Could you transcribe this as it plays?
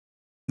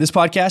This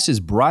podcast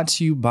is brought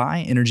to you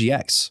by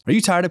EnergyX. Are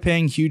you tired of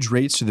paying huge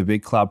rates to the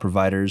big cloud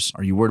providers?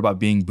 Are you worried about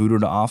being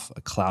booted off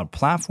a cloud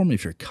platform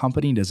if your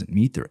company doesn't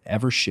meet their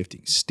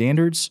ever-shifting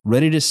standards?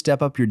 Ready to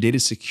step up your data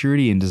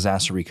security and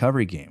disaster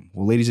recovery game?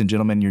 Well, ladies and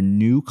gentlemen, your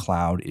new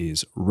cloud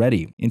is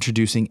ready.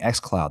 Introducing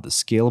xCloud, the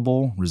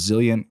scalable,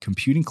 resilient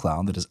computing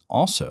cloud that is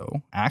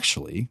also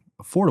actually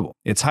affordable.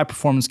 It's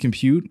high-performance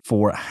compute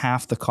for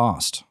half the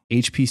cost.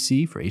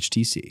 HPC for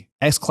HTC.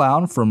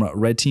 xCloud from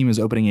Red Team is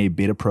opening a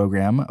beta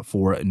program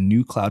for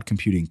new cloud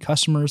computing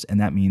customers, and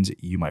that means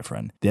you, my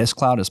friend. The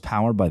xCloud is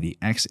powered by the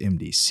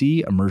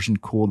XMDC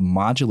immersion-cooled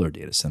modular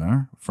data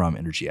center from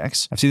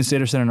EnergyX. I've seen this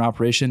data center in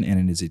operation, and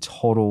it is a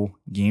total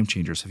game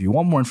changer. So if you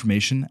want more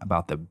information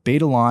about the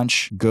beta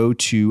launch, go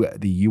to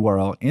the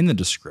URL in the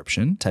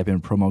description. Type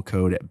in promo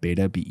code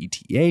BETA,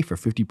 BETA, for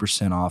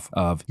 50% off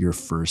of your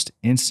first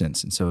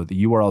instance. And so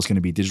the URL is going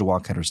to be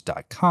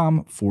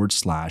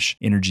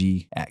digitalwildcatters.com/EnergyX.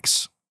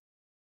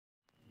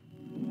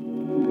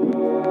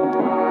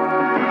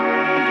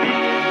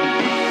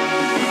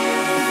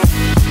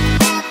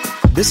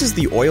 This is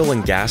the Oil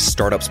and Gas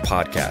Startups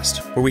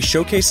Podcast, where we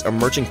showcase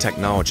emerging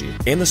technology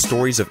and the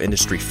stories of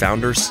industry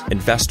founders,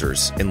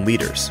 investors, and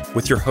leaders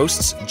with your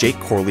hosts, Jake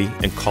Corley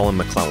and Colin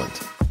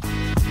McClelland.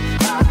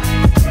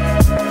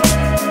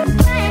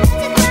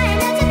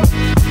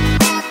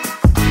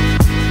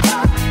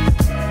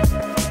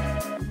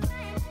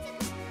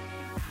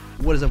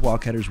 What is up,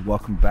 Wildcatters?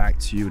 Welcome back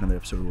to another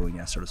episode of Oil and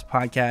Gas Startups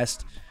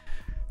Podcast.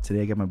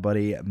 Today I got my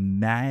buddy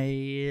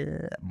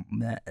Matt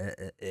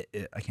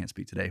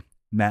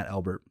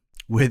Albert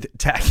with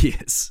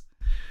Tachyus.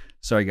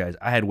 Sorry guys,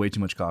 I had way too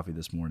much coffee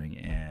this morning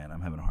and I'm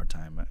having a hard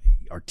time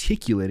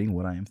articulating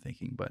what I am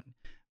thinking. But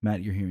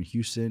Matt, you're here in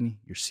Houston.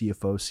 You're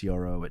CFO,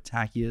 CRO at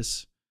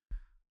Tachyus.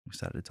 I'm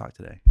excited to talk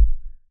today.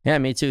 Yeah,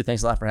 me too.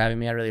 Thanks a lot for having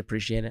me. I really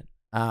appreciate it.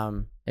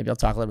 Maybe I'll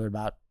talk a little bit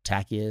about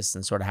Tachyus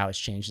and sort of how it's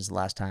changed since the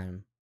last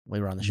time we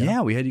were on the show.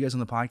 Yeah, we had you guys on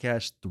the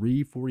podcast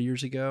 3-4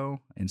 years ago.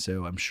 And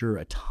so I'm sure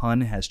a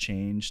ton has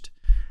changed.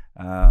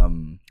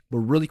 But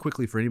really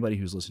quickly, for anybody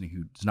who's listening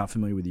who's not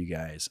familiar with you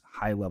guys,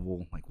 high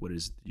level, like what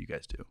is it that you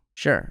guys do?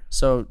 Sure.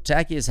 So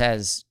Tachyus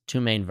has two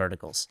main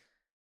verticals.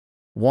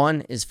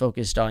 One is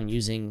focused on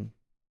using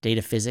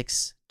data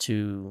physics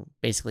to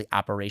basically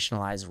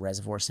operationalize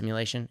reservoir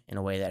simulation in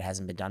a way that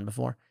hasn't been done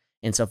before,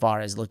 insofar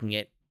as looking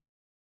at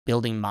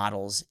building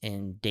models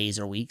in days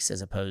or weeks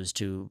as opposed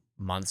to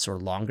months or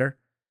longer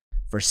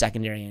for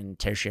secondary and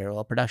tertiary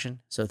oil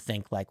production. So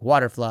think like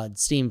water flood,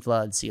 steam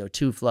flood,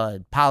 CO2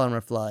 flood,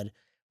 polymer flood,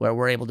 where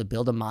we're able to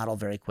build a model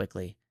very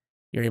quickly.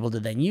 You're able to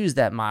then use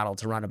that model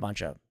to run a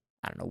bunch of,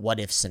 what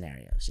if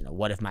scenarios.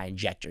 What if my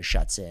injector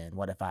shuts in?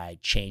 What if I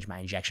change my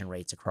injection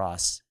rates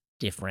across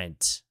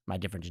my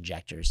different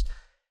injectors?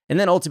 And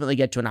then ultimately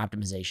get to an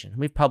optimization.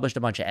 We've published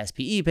a bunch of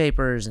SPE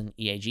papers and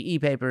EAGE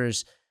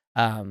papers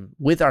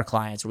with our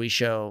clients where we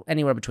show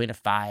anywhere between a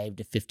 5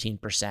 to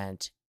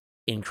 15%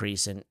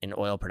 increase in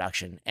oil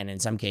production, and in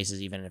some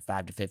cases even a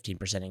 5 to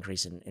 15%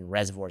 increase in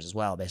reservoirs as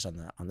well, based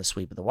on the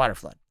sweep of the water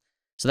flood.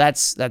 So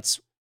that's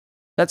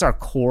our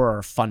core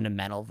or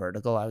fundamental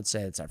vertical. I would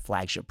say it's our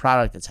flagship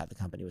product. It's how the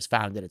company was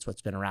founded. It's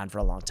what's been around for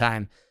a long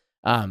time.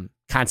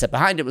 Concept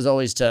behind it was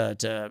always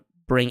to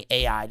bring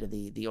AI to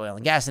the oil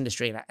and gas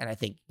industry, and I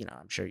think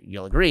I'm sure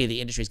you'll agree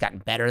the industry's gotten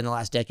better in the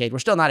last decade. We're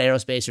still not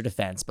aerospace or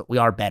defense, but we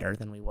are better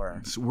than we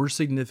were. So we're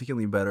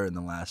significantly better in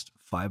the last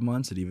 5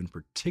 months, and even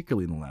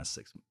particularly in the last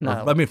 6 months. No.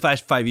 I mean,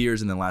 5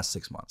 years in the last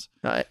 6 months.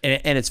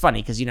 And it's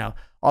funny because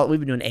we've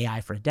been doing AI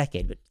for a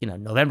decade, but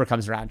November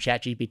comes around,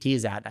 ChatGPT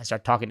is out, and I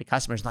start talking to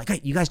customers like, hey,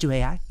 you guys do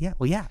AI? Yeah,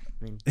 well, yeah.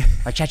 I mean,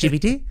 like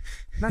ChatGPT?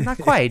 not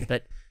quite,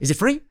 but is it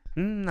free?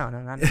 No,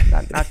 not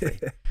free.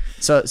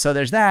 So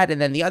there's that,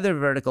 and then the other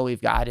vertical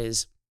we've got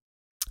is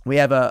we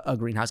have a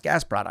greenhouse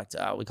gas product.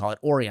 We call it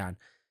Orion,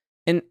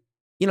 and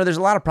there's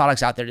a lot of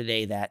products out there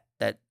today that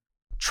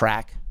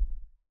track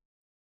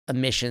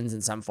emissions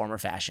in some form or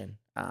fashion,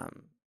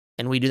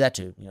 and we do that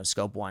too.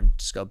 Scope 1,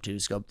 Scope 2,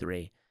 Scope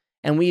 3,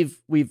 and we've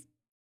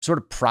sort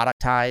of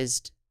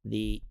productized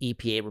the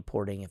EPA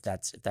reporting, if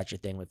that's your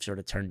thing. We've sort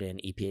of turned in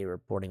EPA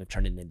reporting, we've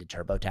turned it into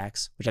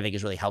TurboTax, which I think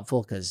is really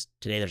helpful because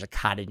today there's a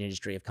cottage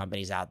industry of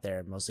companies out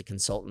there, mostly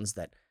consultants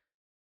that,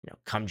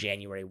 come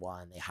January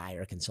 1, they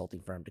hire a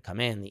consulting firm to come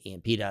in, the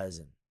E&P does,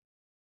 and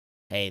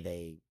hey,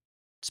 they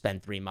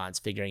spend 3 months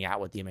figuring out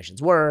what the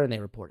emissions were and they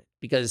report it.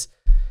 Because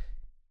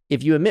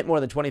if you emit more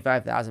than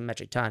 25,000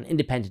 metric ton,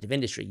 independent of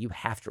industry, you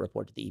have to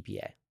report to the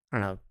EPA.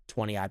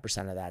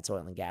 20% of that's oil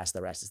and gas.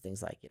 The rest is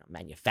things like,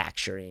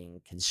 manufacturing,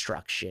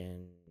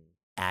 construction,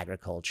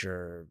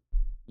 agriculture.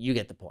 You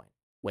get the point.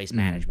 Waste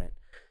management.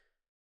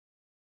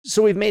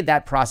 So we've made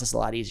that process a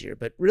lot easier.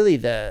 But really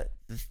the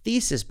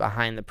thesis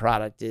behind the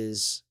product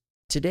is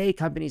today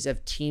companies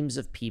have teams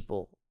of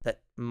people that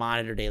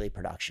monitor daily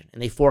production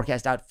and they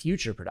forecast out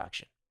future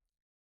production.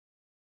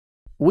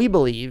 We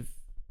believe,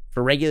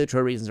 for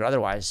regulatory reasons or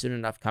otherwise, soon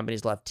enough,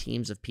 companies will have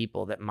teams of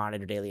people that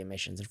monitor daily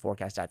emissions and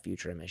forecast out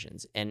future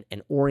emissions. And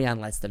Orion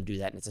lets them do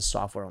that, and it's a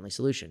software-only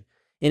solution.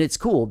 And it's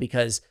cool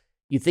because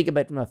you think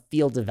about it from a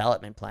field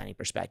development planning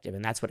perspective,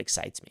 and that's what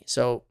excites me.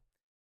 So,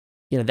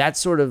 that's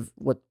sort of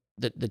what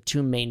the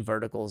two main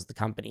verticals the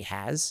company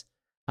has.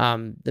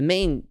 The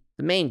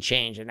main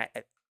change, and I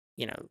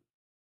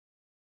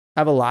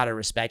have a lot of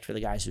respect for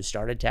the guys who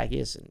started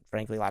Tachyus, and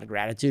frankly, a lot of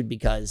gratitude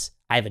because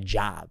I have a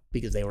job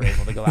because they were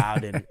able to go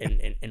out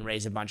and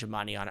raise a bunch of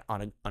money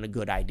on a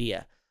good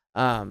idea.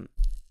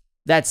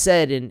 That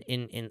said,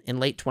 in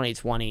late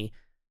 2020,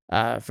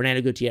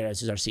 Fernando Gutierrez,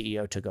 who's our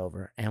CEO, took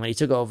over, and when he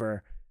took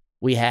over,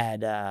 we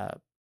had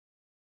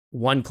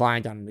one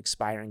client on an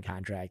expiring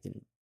contract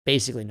and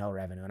basically no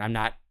revenue. And I'm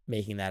not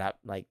making that up,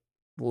 like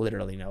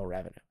literally no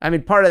revenue. I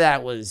mean, part of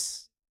that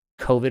was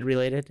COVID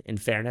related, in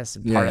fairness,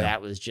 and part of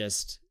that was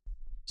just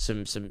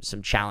some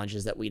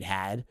challenges that we'd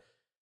had.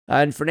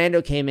 And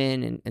Fernando came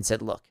in and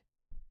said, look,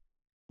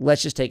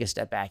 let's just take a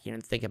step back here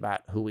and think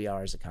about who we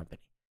are as a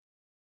company.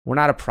 We're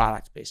not a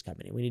product-based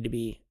company. We need to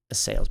be a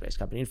sales-based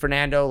company. And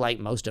Fernando, like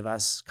most of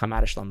us, come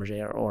out of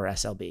Schlumberger or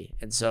SLB.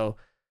 And so,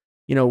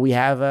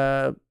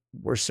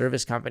 we're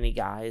service company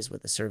guys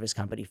with a service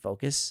company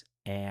focus,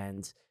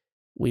 and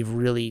we've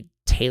really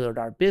tailored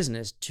our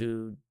business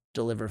to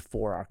deliver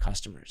for our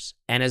customers.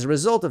 And as a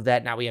result of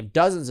that, now we have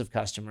dozens of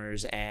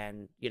customers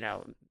and,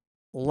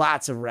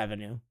 lots of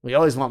revenue. We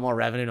always want more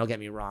revenue, don't get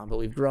me wrong, but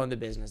we've grown the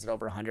business at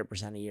over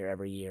 100% a year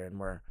every year, and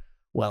we're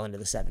well into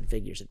the seven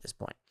figures at this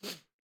point.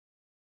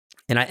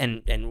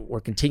 And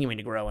we're continuing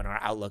to grow, and our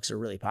outlooks are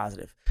really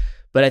positive.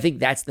 But I think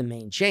that's the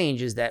main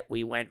change, is that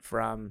we went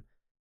from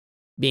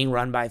being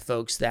run by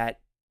folks that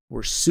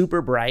were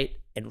super bright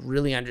and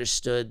really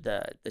understood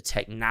the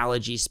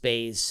technology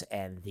space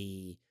and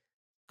the,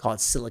 call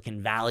it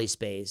Silicon Valley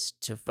space,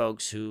 to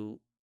folks who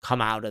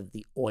come out of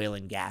the oil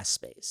and gas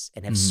space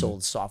and have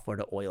sold software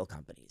to oil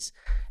companies.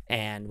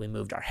 And we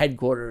moved our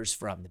headquarters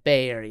from the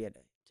Bay Area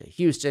to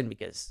Houston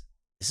because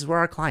this is where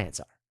our clients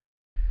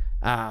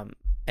are.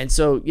 And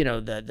so,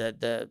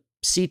 the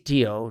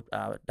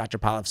CTO, Dr.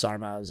 Pallav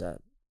Sarma, is a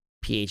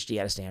PhD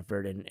out of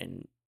Stanford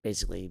and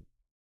basically,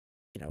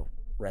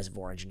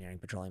 reservoir engineering,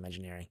 petroleum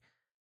engineering,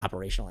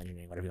 operational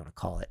engineering, whatever you want to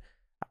call it.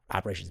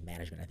 Operations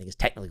management, I think, is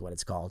technically what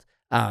it's called.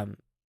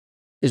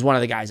 Is one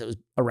of the guys that was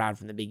around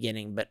from the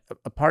beginning. But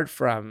apart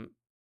from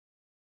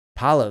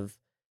Pallav,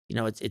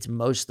 it's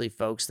mostly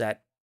folks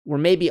that were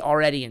maybe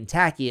already in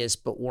Tachyus,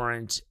 but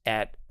weren't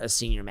at a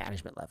senior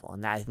management level.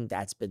 And I think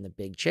that's been the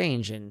big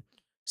change and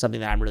something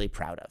that I'm really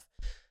proud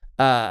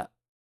of.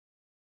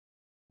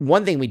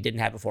 One thing we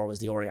didn't have before was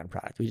the Oregon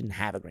product. We didn't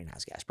have a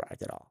greenhouse gas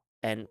product at all.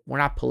 And we're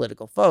not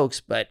political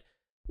folks, but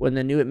when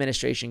the new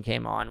administration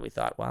came on, we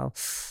thought, well,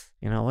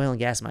 oil and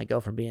gas might go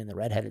from being the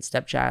redheaded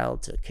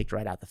stepchild to kicked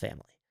right out the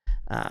family.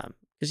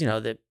 Because,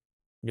 the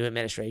new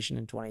administration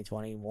in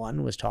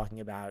 2021 was talking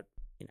about,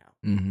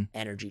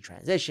 energy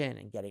transition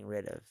and getting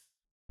rid of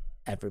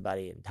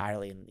everybody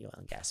entirely in the oil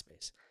and gas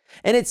space.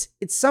 And it's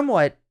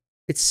somewhat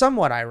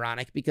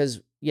ironic because,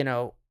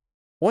 oil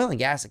and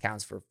gas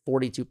accounts for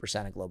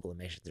 42% of global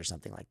emissions or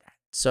something like that.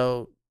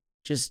 So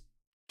just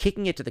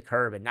kicking it to the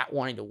curb and not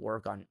wanting to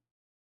work on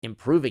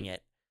improving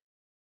it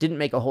didn't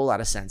make a whole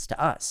lot of sense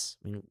to us.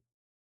 I mean,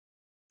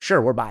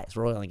 sure, we're biased.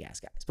 We're oil and gas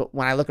guys. But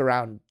when I look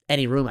around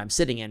any room I'm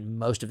sitting in,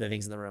 most of the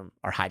things in the room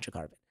are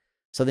hydrocarbon.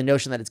 So the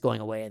notion that it's going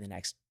away in the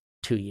next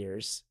 2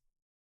 years,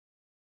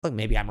 look,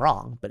 maybe I'm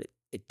wrong, but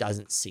it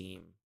doesn't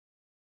seem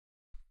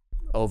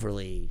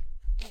overly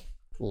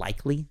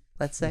likely,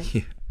 let's say.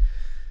 Yeah.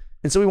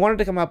 And so we wanted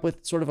to come up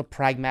with sort of a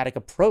pragmatic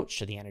approach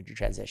to the energy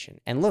transition.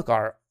 And look,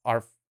 our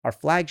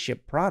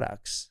flagship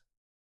products,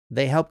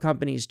 they help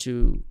companies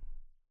to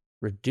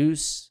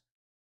reduce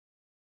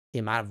the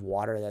amount of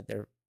water that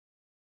they're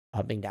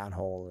pumping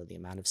downhole, or the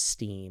amount of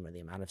steam, or the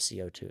amount of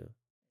CO2. It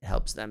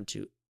helps them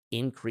to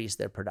increase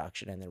their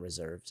production and their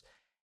reserves.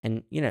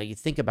 And, you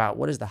think about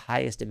what is the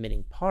highest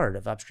emitting part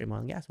of upstream oil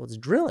and gas? Well, it's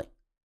drilling.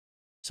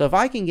 So if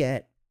I can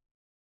get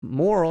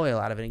more oil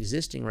out of an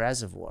existing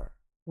reservoir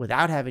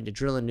without having to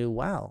drill a new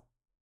well,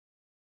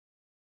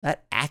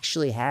 that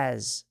actually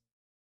has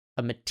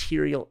a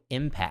material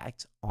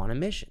impact on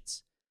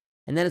emissions.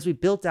 And then as we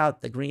built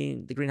out the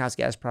greenhouse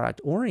gas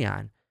product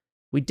Orion,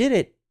 we did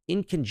it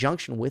in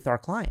conjunction with our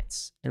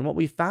clients. And what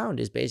we found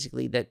is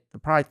basically that the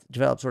product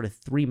developed sort of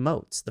three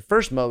modes. The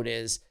first mode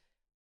is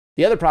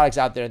the other products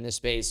out there in this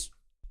space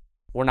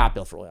were not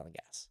built for oil and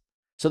gas.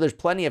 So there's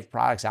plenty of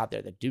products out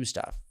there that do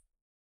stuff,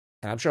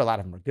 and I'm sure a lot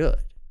of them are good,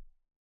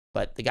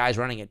 but the guys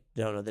running it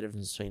don't know the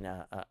difference between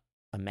a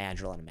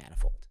mandrel and a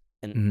manifold.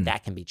 And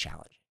that can be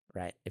challenging,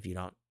 right? If you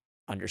don't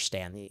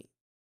understand the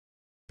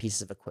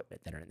pieces of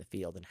equipment that are in the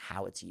field and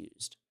how it's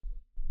used.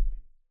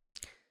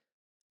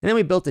 And then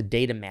we built a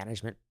data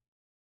management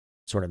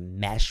sort of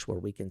mesh where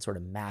we can sort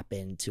of map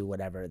into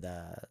whatever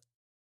the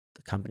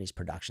company's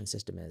production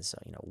system is. So,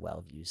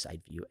 WellView,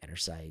 SiteView,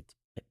 EnerSite,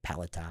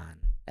 Peloton,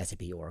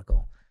 SAP,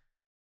 Oracle,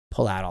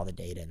 pull out all the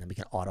data, and then we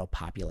can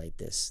auto-populate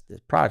this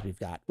product we've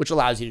got, which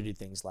allows you to do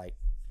things like,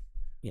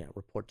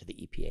 report to the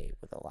EPA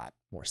with a lot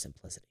more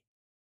simplicity.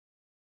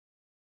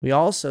 We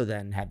also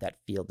then have that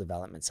field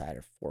development side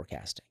of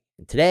forecasting.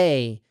 And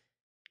today,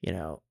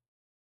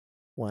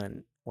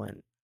 when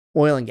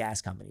oil and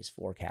gas companies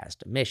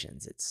forecast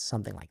emissions, it's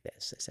something like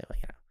this. They say, well,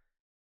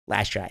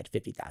 last year I had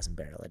 50,000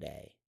 barrel a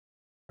day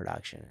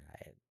production and I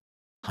had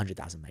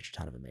 100,000 metric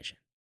ton of emission.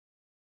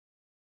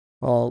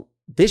 Well,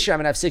 this year I'm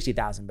going to have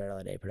 60,000 barrel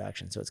a day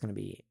production, so it's going to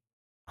be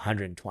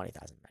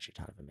 120,000 metric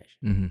ton of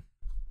emission.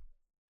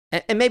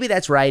 Mm-hmm. And maybe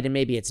that's right, and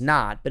maybe it's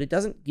not, but it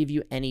doesn't give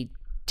you any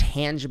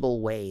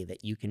tangible way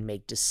that you can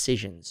make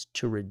decisions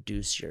to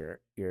reduce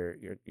your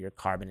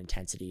carbon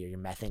intensity or your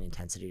methane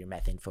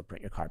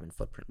footprint, your carbon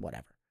footprint,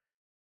 whatever.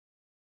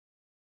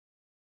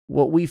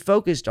 What we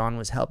focused on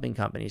was helping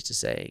companies to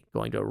say,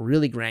 going to a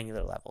really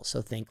granular level.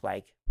 So think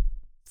like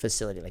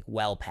facility, like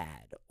well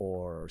pad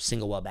or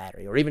single well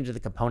battery, or even to the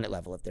component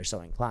level if they're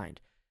so inclined,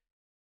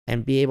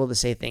 and be able to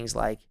say things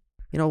like,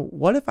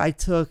 what if I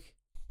took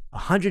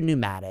 100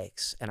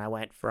 pneumatics and I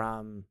went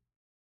from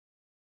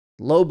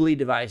low bleed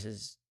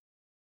devices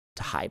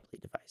to high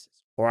bleed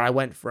devices, or I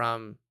went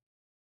from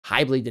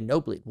high bleed to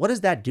no bleed? What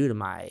does that do to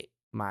my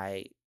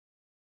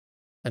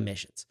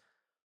emissions?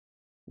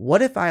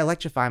 What if I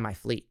electrify my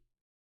fleet?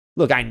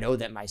 Look, I know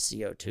that my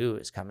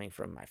CO2 is coming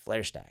from my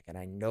flare stack, and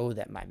I know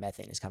that my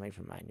methane is coming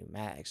from my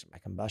pneumatics or my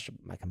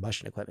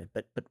combustion equipment.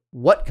 But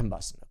what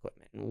combustion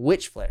equipment and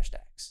which flare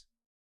stacks?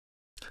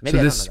 Maybe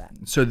I don't know that.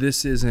 So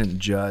this isn't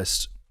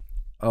just,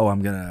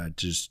 I'm gonna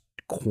just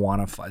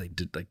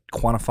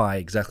quantify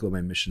exactly what my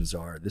emissions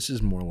are. This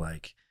is more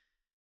like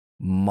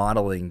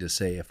modeling to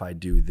say, if I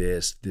do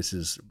this, this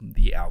is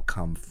the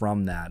outcome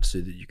from that,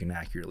 so that you can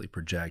accurately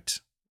project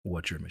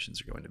what your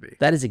emissions are going to be.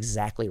 That is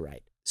exactly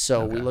right.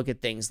 So Okay. we look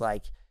at things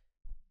like,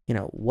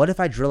 what if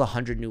I drill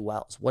 100 new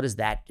wells? What does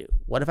that do?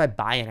 What if I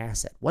buy an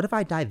asset? What if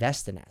I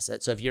divest an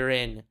asset? So if you're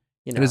in,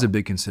 it is a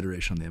big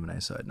consideration on the M&A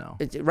side now.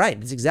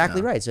 Right. It's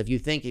exactly Yeah. right. So if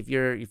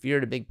you're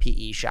at a big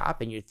PE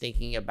shop and you're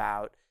thinking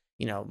about,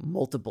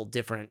 multiple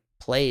different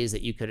plays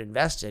that you could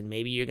invest in,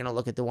 maybe you're going to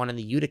look at the one in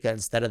the Utica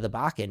instead of the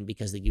Bakken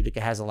because the Utica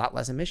has a lot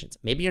less emissions.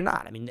 Maybe you're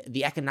not. I mean,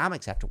 the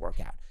economics have to work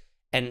out.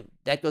 And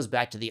that goes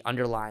back to the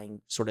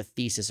underlying sort of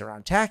thesis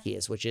around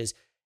Tachyus, which is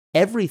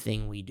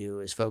everything we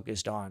do is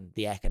focused on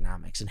the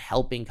economics and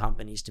helping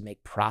companies to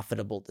make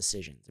profitable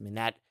decisions. I mean,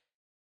 that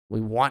we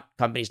want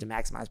companies to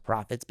maximize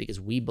profits because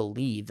we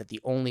believe that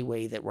the only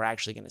way that we're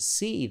actually going to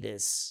see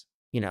this,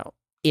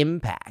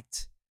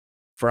 impact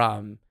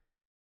from,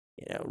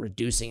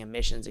 reducing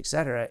emissions, et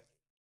cetera,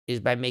 is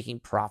by making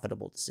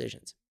profitable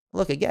decisions.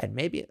 Look, again,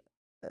 maybe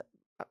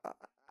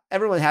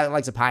everyone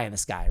likes a pie in the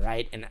sky,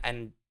 right?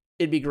 And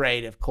it'd be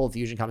great if cold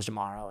fusion comes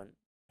tomorrow and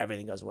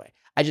everything goes away.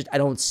 I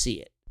don't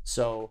see it.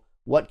 So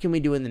what can we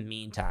do in the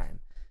meantime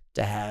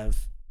to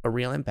have a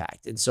real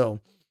impact? And so,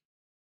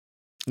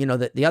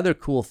 the other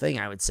cool thing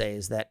I would say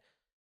is that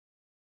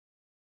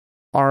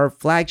our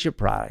flagship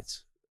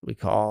products we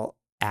call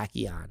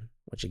Tachyus,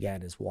 which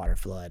again is water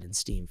flood and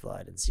steam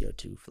flood and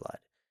CO2 flood.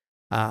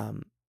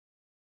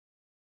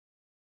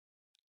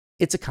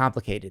 It's a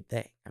complicated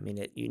thing. I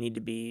mean, you need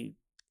to be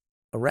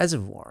a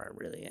reservoir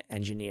really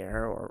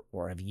engineer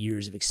or have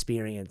years of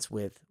experience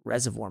with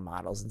reservoir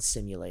models and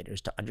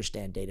simulators to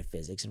understand data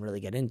physics and really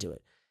get into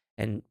it.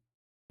 And,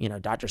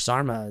 Dr.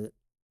 Sarma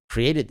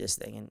created this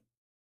thing, and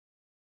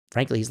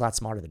frankly, he's a lot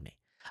smarter than me.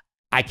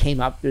 I came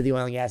up through the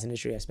oil and gas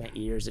industry. I spent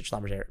years at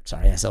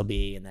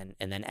SLB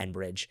and then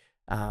Enbridge.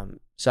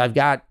 So I've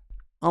got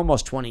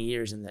almost 20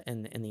 years in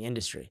the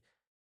industry.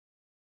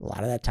 A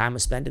lot of that time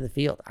was spent in the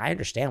field. I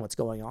understand what's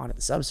going on at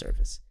the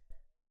subsurface.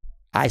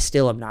 I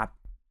still am not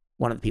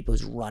one of the people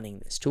who's running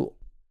this tool.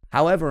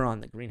 However, on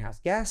the greenhouse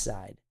gas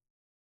side,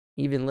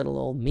 even little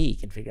old me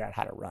can figure out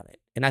how to run it.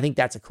 And I think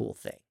that's a cool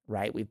thing,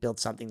 right? We've built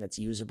something that's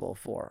usable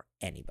for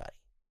anybody.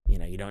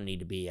 You don't need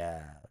to be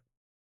a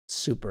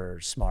super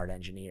smart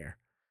engineer,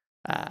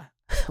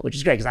 which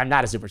is great because I'm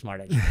not a super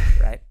smart engineer,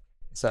 right?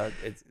 So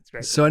it's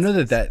great. So I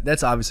know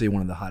that's obviously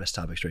one of the hottest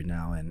topics right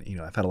now. And,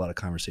 I've had a lot of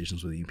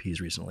conversations with E&Ps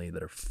recently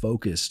that are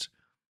focused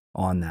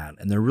on that.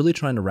 And they're really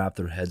trying to wrap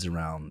their heads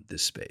around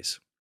this space,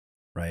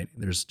 right?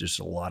 There's just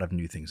a lot of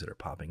new things that are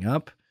popping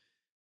up.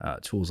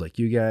 Tools like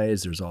you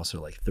guys. There's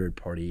also like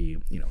third-party,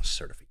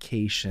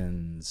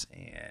 certifications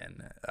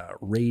and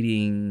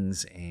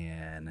ratings.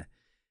 And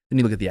then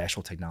you look at the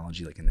actual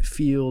technology like in the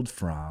field,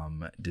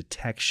 from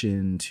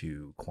detection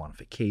to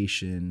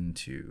quantification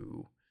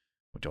to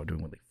what y'all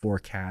doing with like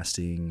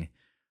forecasting.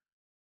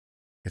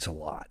 It's a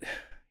lot,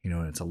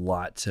 and it's a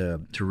lot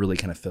to really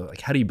kind of feel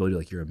like, how do you build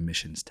like your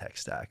emissions tech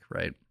stack,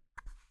 right?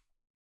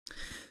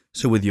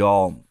 So with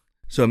y'all,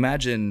 so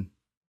imagine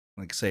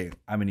like, say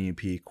I'm an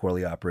E&P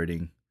quarterly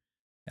operating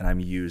and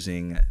I'm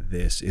using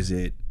this. Is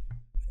it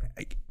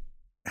like,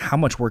 how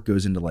much work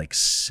goes into like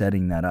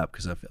setting that up?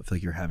 Because I feel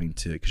like you're having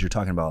to, because you're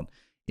talking about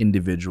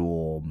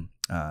individual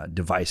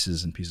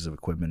devices and pieces of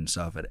equipment and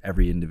stuff at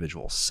every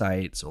individual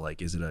site. So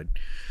like, is it a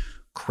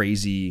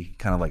crazy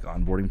kind of like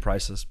onboarding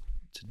process?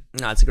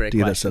 No, it's a great question.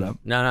 Get that set up?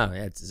 No,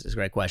 it's a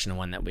great question, and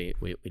one that we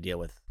deal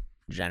with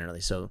generally.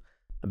 So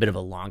a bit of a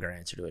longer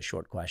answer to a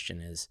short question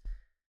is,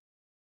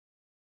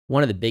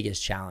 one of the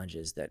biggest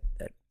challenges that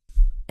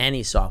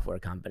any software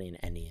company in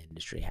any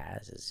industry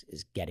has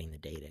is getting the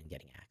data and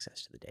getting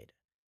access to the data.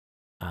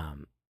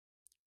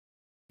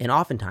 And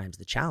oftentimes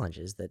the challenge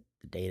is that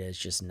the data is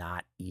just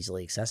not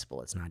easily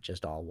accessible. It's not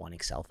just all one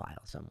Excel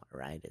file somewhere,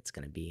 right? It's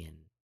going to be in,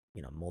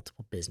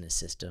 multiple business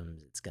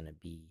systems. It's going to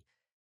be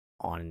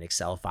on an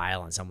Excel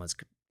file on someone's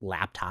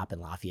laptop in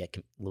Lafayette,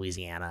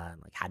 Louisiana.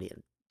 And like,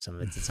 some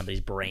of it's in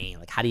somebody's brain.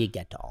 Like, how do you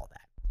get to all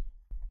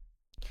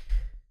that?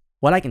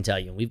 What I can tell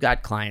you, we've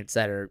got clients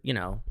that are,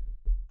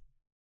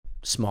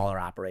 smaller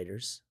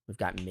operators. We've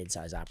got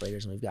mid-size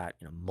operators, and we've got,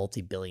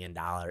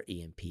 multi-billion-dollar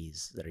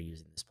EMPs that are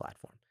using this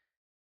platform.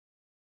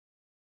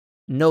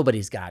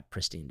 Nobody's got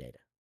pristine data.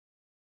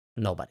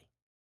 Nobody.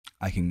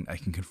 I can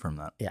confirm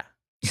that. Yeah.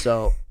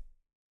 So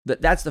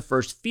that's the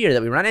first fear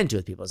that we run into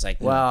with people. It's like,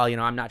 well,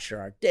 I'm not sure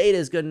our data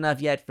is good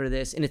enough yet for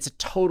this. And it's a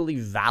totally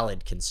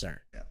valid concern.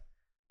 Yeah.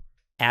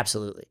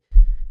 Absolutely.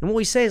 And what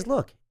we say is,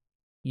 look,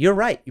 you're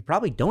right. You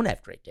probably don't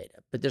have great data,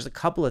 but there's a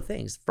couple of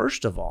things.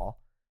 First of all,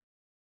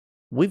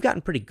 we've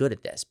gotten pretty good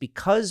at this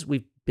because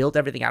we've built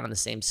everything out on the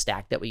same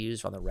stack that we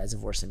use on the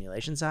reservoir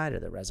simulation side or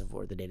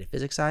the data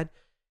physics side.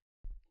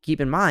 Keep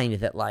in mind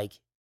that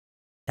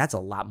that's a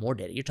lot more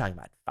data. You're talking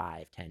about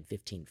 5, 10,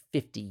 15,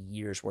 50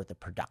 years worth of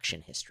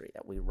production history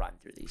that we run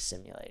through these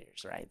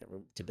simulators, right?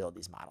 To build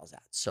these models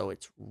out. So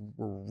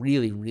we're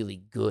really,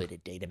 really good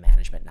at data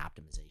management and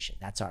optimization.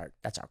 That's our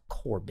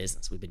core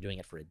business. We've been doing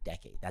it for a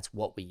decade. That's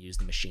what we use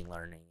the machine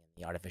learning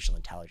and the artificial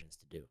intelligence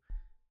to do.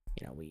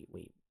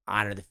 We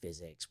honor the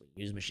physics. We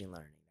use machine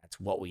learning. That's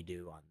what we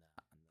do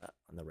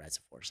on the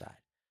reservoir side.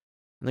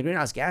 On the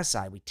greenhouse gas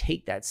side, we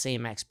take that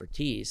same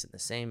expertise and the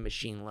same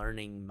machine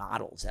learning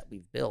models that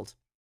we've built,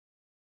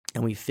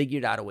 and we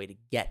figured out a way to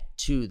get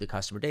to the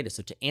customer data.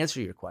 So to answer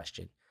your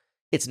question,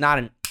 it's not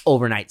an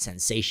overnight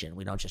sensation.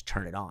 We don't just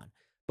turn it on.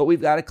 But we've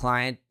got a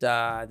client,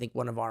 I think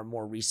one of our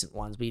more recent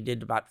ones, we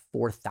did about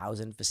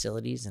 4,000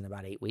 facilities in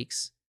about 8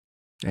 weeks.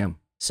 Damn.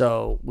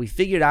 So we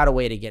figured out a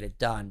way to get it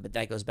done, but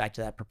that goes back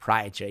to that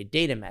proprietary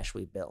data mesh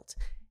we built.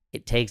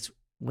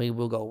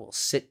 We'll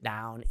sit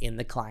down in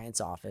the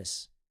client's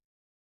office,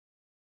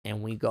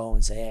 and we go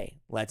and say, hey,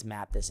 let's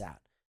map this out.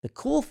 The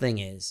cool thing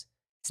is,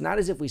 it's not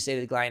as if we say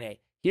to the client, hey,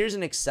 here's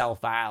an Excel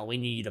file. We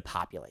need you to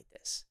populate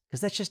this, because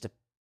that's just a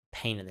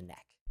pain in the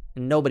neck.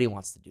 And nobody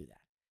wants to do that.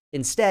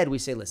 Instead, we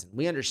say, listen,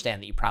 we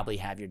understand that you probably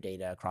have your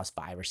data across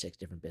 5 or 6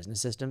 different business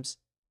systems.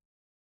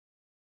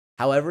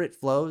 However it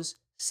flows,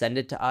 send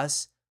it to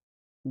us.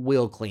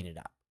 We'll clean it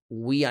up.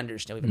 We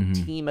understand. We have a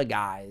team of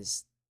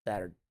guys that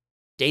are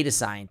data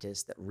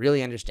scientists that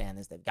really understand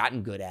this. They've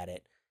gotten good at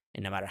it.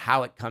 And no matter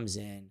how it comes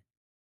in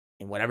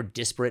whatever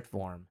disparate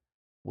form,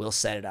 we'll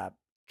set it up,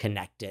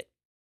 connect it,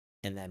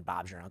 and then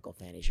Bob's your uncle,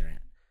 Fanny's your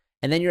aunt.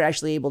 And then you're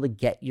actually able to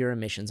get your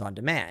emissions on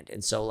demand.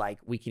 And so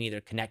we can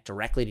either connect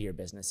directly to your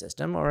business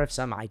system, or if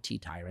some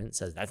IT tyrant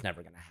says that's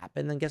never going to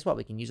happen, then guess what?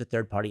 We can use a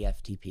third-party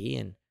FTP,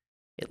 and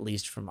at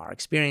least from our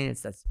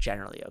experience, that's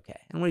generally okay.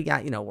 And we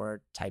got,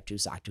 we're type 2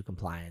 SOC 2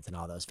 compliance and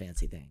all those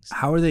fancy things.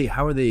 How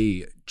are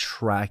they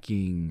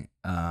tracking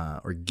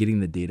or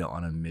getting the data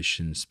on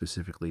emissions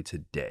specifically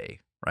today?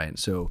 Right.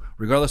 So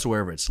regardless of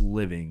wherever it's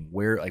living,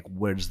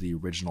 what is the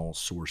original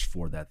source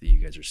for that you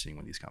guys are seeing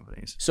with these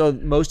companies? So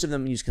most of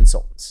them use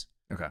consultants.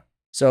 Okay.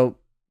 So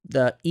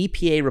the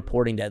EPA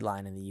reporting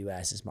deadline in the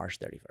US is March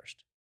 31st.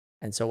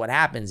 And so what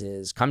happens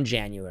is come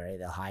January,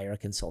 they'll hire a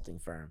consulting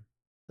firm.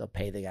 They'll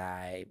pay the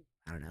guy,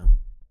 I don't know,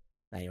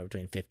 anywhere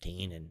between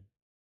 15 and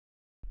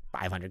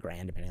 500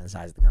 grand, depending on the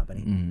size of the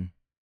company. Mm-hmm.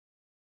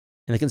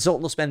 And the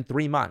consultant will spend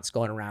 3 months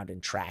going around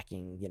and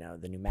tracking,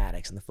 the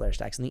pneumatics and the flare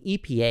stacks. And the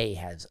EPA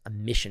has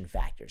emission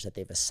factors that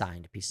they've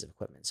assigned to pieces of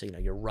equipment. So,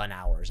 your run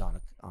hours on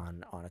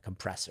a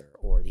compressor,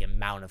 or the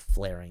amount of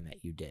flaring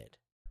that you did.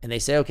 And they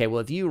say, okay,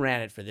 well, if you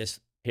ran it for this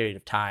period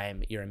of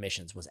time, your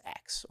emissions was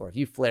X. Or if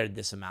you flared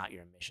this amount,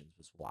 your emissions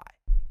was Y.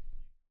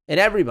 And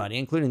everybody,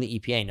 including the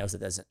EPA, knows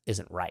that that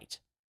isn't right.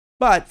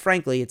 But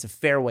frankly, it's a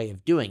fair way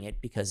of doing it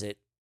because it,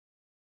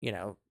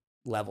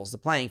 levels the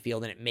playing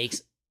field, and it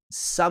makes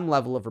some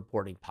level of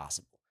reporting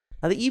possible.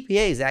 Now, the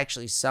EPA is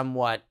actually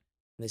somewhat,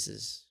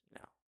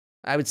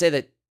 I would say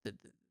that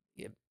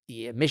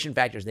the emission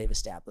factors they've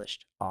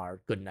established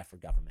are good enough for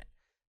government.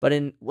 But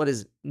in what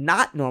is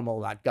not normal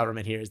about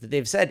government here is that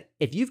they've said,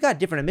 if you've got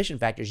different emission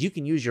factors, you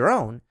can use your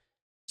own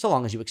so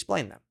long as you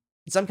explain them.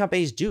 And some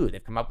companies do.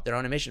 They've come up with their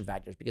own emission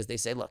factors because they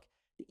say, look,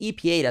 the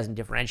EPA doesn't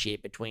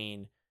differentiate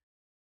between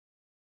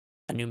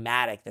a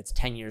pneumatic that's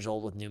 10 years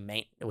old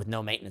with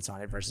no maintenance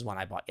on it versus one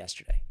I bought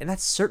yesterday. And that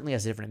certainly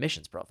has a different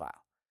emissions profile.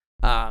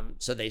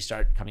 So they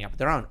start coming up with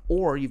their own.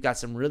 Or you've got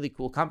some really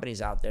cool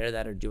companies out there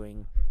that are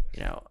doing,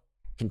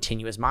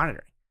 continuous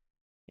monitoring.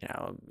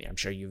 I'm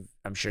sure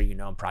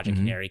Project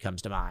Canary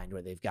comes to mind,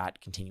 where they've got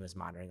continuous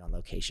monitoring on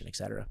location, et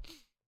cetera.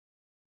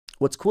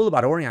 What's cool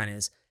about Orion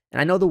is,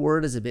 and I know the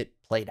word is a bit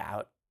played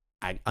out.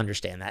 I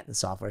understand that in the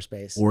software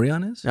space.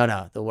 Orion is?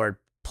 No, the word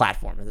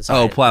platform.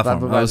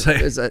 Platform. I was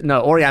saying.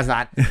 No, Orion's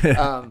not.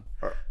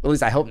 Or at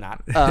least I hope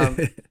not.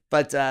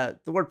 But the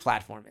word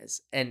platform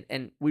is.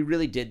 And we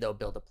really did, though,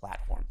 build a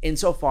platform.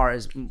 Insofar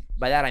as,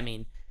 by that I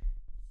mean,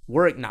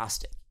 we're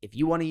agnostic. if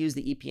you want to use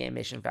the EPA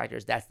emission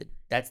factors, that's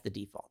the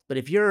default. But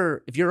if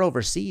you're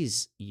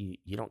overseas, you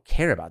don't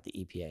care about the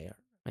EPA, or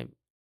maybe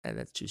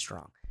that's too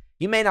strong.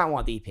 You may not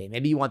want the EPA.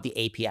 Maybe you want the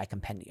API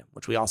compendium,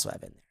 which we also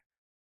have in there.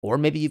 Or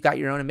maybe you've got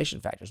your own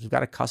emission factors. We've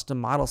got a custom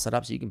model set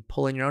up so you can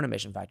pull in your own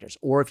emission factors.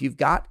 Or if you've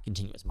got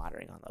continuous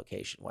monitoring on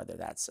location, whether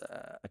that's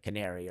a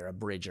Canary or a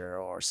Bridger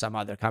or some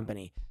other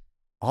company,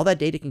 all that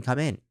data can come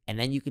in, and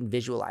then you can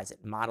visualize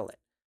it, model it.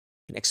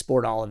 You can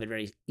export all of it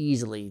very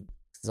easily.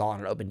 It's all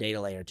on an open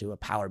data layer to a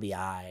Power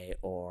BI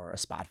or a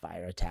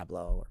Spotfire, a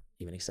Tableau, or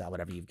even Excel,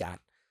 whatever you've got.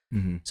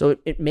 Mm-hmm. So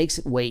it makes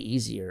it way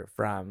easier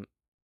from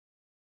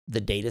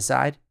the data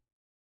side.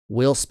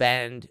 We'll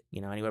spend,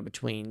 anywhere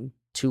between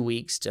 2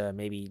 weeks to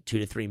maybe 2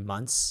 to 3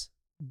 months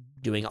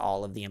doing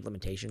all of the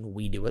implementation.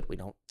 We do it. We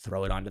don't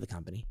throw it onto the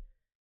company.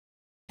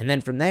 And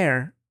then from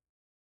there,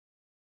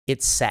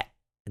 it's set.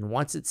 And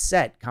once it's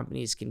set,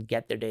 companies can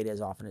get their data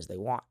as often as they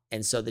want.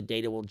 And so the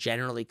data will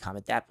generally come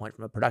at that point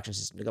from a production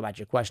system. To go back to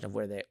your question of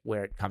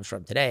where it comes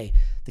from today,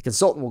 the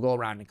consultant will go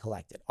around and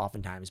collect it,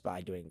 oftentimes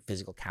by doing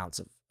physical counts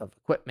of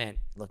equipment,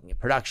 looking at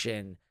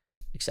production,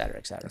 et cetera,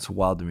 et cetera. It's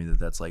wild to me that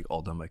that's like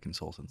all done by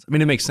consultants. I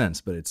mean, it makes sense,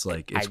 but it's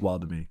like, it's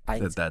wild to me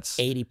that that's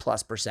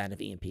 80+%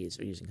 of E&Ps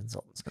are using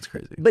consultants. That's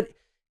crazy. But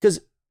because,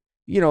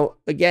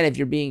 again, if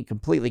you're being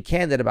completely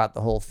candid about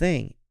the whole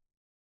thing,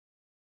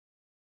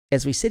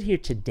 as we sit here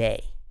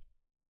today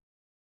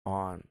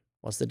on,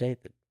 what's the date?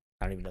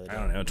 I don't even know the date.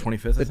 I don't know,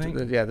 25th, I think?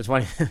 The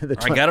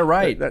 20th. I got it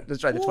right.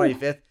 That's right, the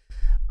 25th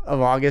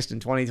of August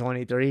in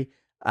 2023.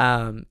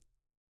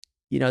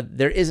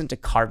 There isn't a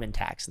carbon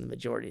tax in the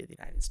majority of the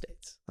United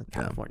States, like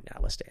California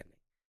notwithstanding.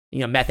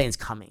 Methane's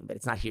coming, but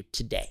it's not here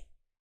today.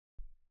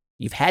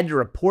 You've had to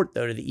report,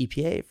 though, to the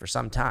EPA for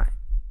some time.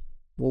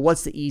 Well,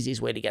 what's the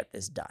easiest way to get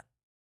this done?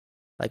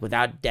 Like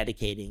without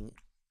dedicating,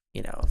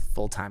 a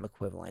full-time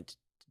equivalent to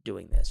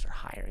doing this or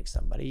hiring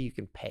somebody, you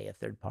can pay a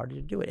third party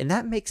to do it. And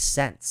that makes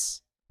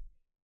sense.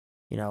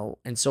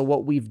 And so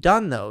what we've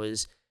done, though,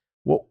 is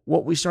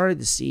what we started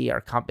to see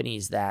are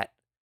companies that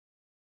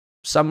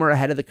some were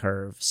ahead of the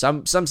curve.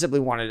 Some simply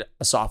wanted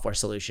a software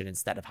solution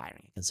instead of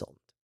hiring a consultant.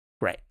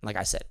 Great. Like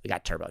I said, we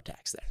got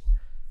TurboTax there.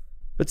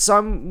 But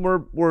some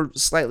were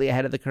slightly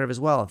ahead of the curve as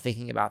well,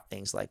 thinking about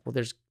things like, well,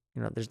 there's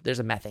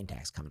a methane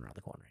tax coming around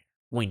the corner here.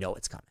 We know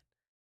it's coming.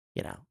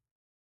 The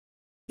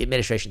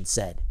administration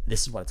said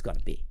this is what it's going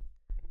to be.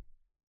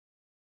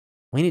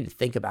 We need to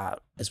think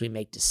about, as we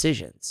make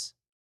decisions,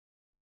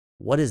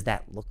 what does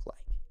that look like?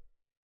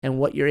 And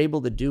what you're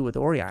able to do with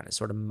Orion is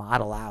sort of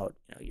model out,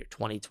 your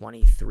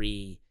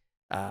 2023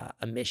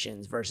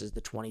 emissions versus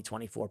the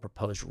 2024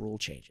 proposed rule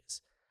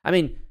changes. I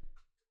mean,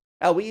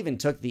 we even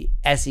took the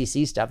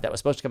SEC stuff that was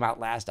supposed to come out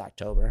last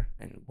October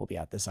and will be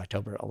out this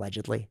October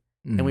allegedly,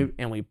 and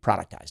we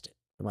productized it.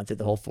 We went through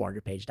the whole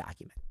 400-page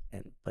document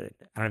and put it.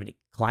 I don't have any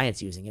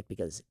clients using it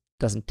because it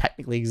doesn't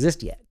technically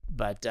exist yet,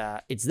 but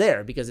it's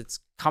there because it's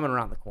coming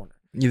around the corner.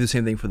 You do the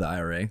same thing for the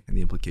IRA and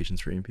the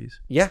implications for E&Ps?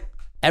 Yeah.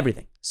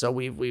 Everything. So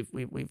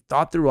we've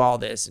thought through all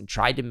this and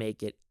tried to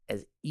make it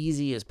as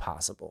easy as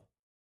possible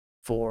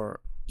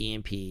for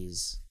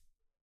E&Ps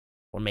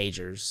or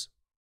majors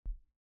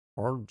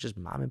or just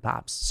mom and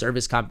pops,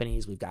 service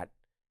companies. We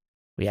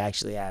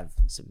actually have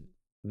some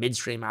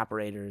midstream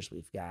operators.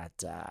 We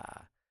actually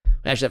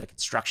have a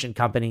construction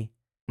company.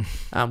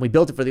 We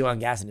built it for the oil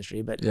and gas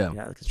industry, but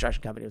the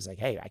construction company was like,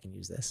 hey, I can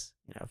use this,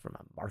 from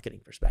a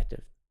marketing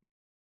perspective.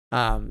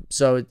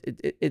 So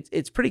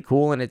it's pretty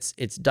cool and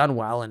it's done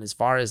well. And as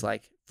far as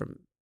like from,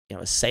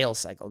 a sales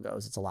cycle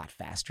goes, it's a lot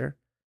faster.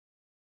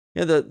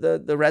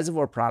 The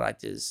reservoir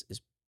product is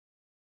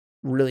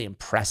really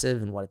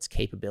impressive in what its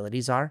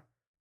capabilities are.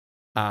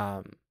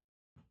 But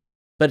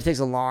it takes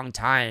a long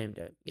time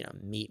to,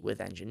 meet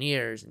with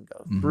engineers and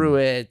go through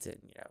it.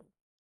 And,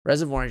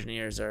 reservoir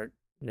engineers are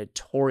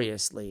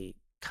notoriously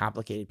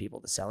complicated people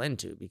to sell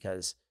into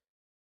because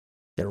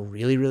they're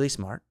really, really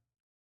smart.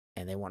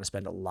 And they want to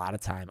spend a lot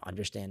of time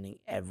understanding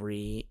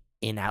every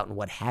in, out, and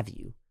what have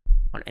you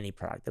on any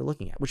product they're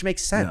looking at, which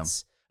makes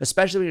sense,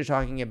 especially when you're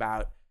talking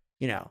about,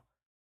 an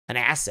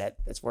asset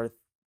that's worth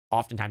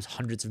oftentimes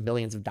hundreds of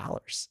millions of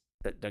dollars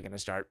that they're going to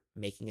start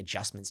making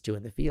adjustments to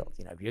in the field.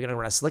 If you're going to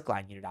run a slick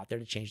line unit out there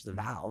to change the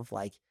valve,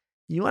 like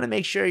you want to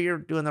make sure you're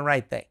doing the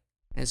right thing.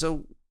 And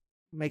so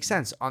it makes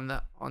sense. On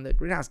the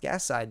greenhouse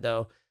gas side,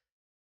 though,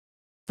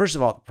 first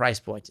of all, the price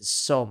point is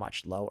so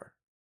much lower.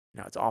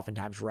 It's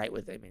oftentimes right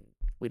with,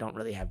 we don't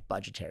really have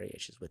budgetary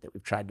issues with it.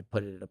 We've tried to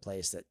put it in a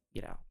place that,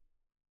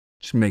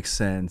 just makes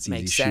sense.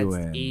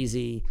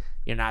 Easy.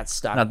 You're not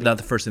stuck. Not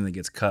the first thing that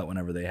gets cut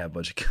whenever they have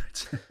budget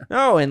cuts.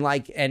 No,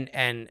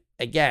 and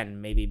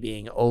again, maybe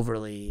being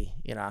overly,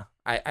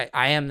 I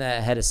am the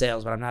head of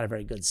sales, but I'm not a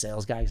very good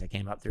sales guy because I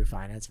came up through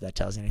finance, if that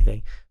tells you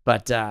anything.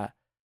 But,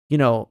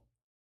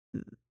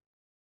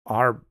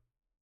 our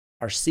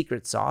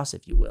secret sauce,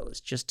 if you will, is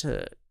just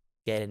to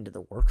get into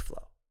the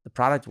workflow. The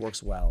product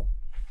works well.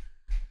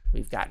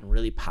 We've gotten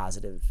really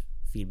positive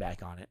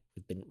feedback on it.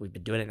 We've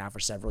been doing it now for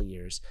several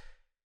years.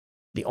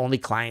 The only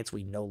clients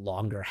we no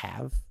longer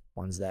have,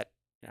 ones that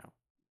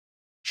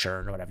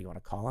churn or whatever you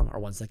want to call them, or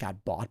ones that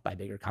got bought by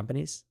bigger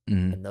companies.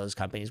 Mhm. And those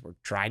companies we're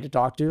trying to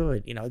talk to.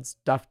 And, it's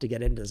tough to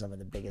get into some of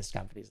the biggest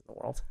companies in the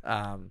world.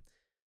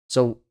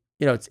 So,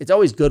 it's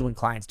always good when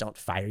clients don't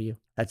fire you.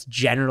 That's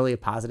generally a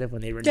positive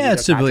when they renew Yeah,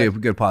 it's their typically a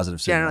contract. good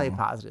positive signal. Generally a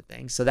positive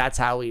thing. So that's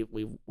how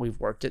we've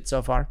worked it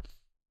so far.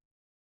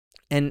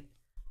 And,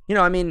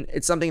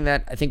 it's something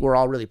that I think we're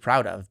all really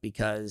proud of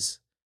because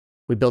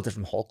we built it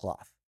from whole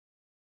cloth.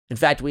 In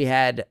fact, we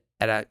had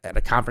at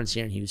a conference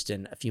here in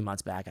Houston a few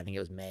months back, I think it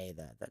was May,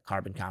 the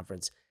Carbon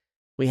Conference,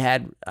 we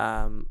had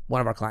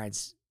one of our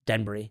clients,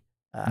 Denbury,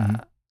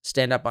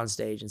 stand up on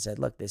stage and said,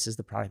 look, this is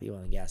the product the oil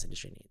and gas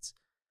industry needs,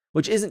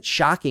 which isn't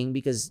shocking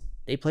because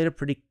they played a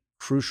pretty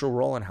crucial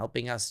role in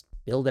helping us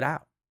build it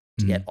out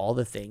to get all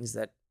the things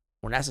that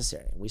were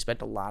necessary. And we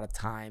spent a lot of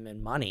time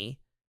and money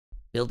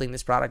building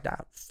this product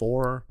out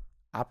for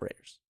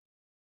operators.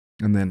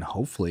 And then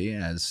hopefully,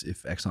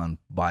 if Exxon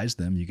buys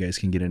them, you guys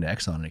can get into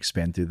Exxon and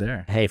expand through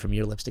there. Hey, from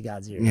your lips to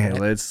God's ears. Yeah, right?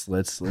 let's.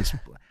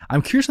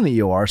 I'm curious on the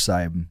EOR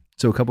side.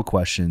 So a couple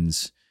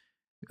questions.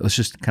 Let's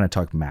just kind of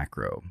talk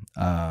macro.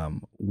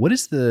 What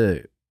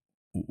do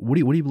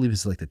you believe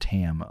is like the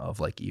TAM of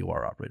like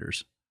EOR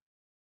operators?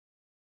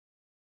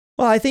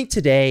 Well, I think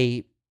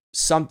today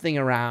something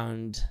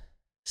around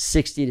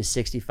 60 to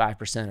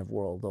 65% of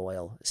world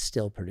oil is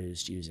still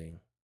produced using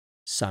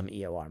some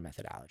EOR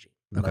methodology,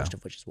 most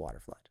of which is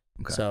water flood.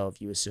 Okay. So if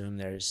you assume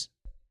there's,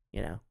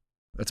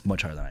 that's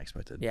much higher than I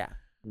expected.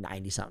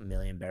 90 something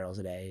million barrels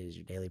a day is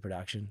your daily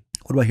production.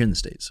 What about here in the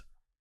States?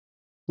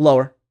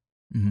 Lower,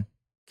 Mhm.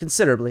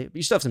 considerably. But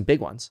you still have some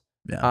big ones.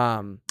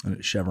 Yeah.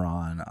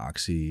 Chevron,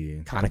 Oxy,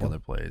 a couple other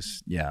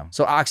places. Yeah.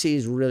 So Oxy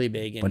is really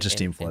big in bunch of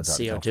steam floods out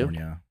in CO2.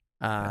 California.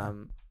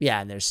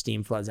 And there's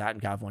steam floods out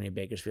in California.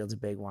 Bakersfield's a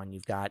big one.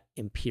 You've got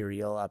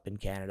Imperial up in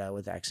Canada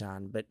with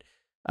Exxon, but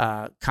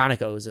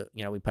Conoco is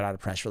we put out a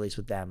press release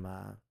with them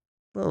a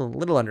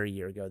little under a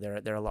year ago.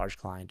 They're a large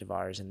client of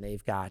ours, and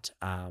they've got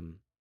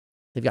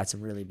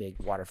some really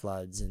big water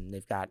floods, and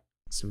they've got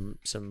some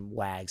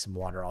WAG, some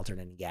water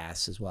alternating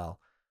gas as well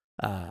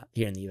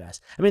here in the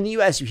U.S. I mean, in the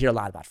U.S. you hear a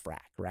lot about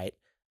frack, right?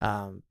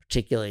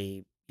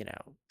 Particularly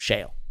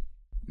shale,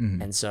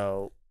 and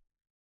so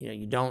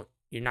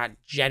you're not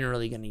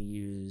generally going to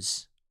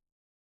use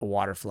a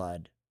water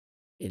flood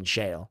in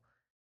shale,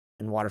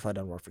 and water flood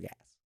doesn't work for gas.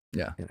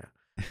 Yeah.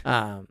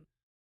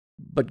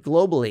 But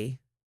globally,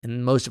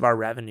 and most of our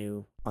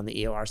revenue on the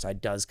EOR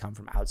side does come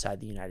from outside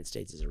the United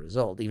States as a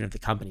result. Even if the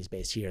company's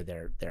based here,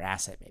 their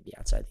asset may be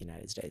outside the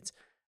United States.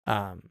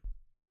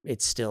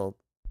 It's still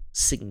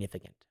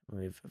significant.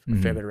 We've a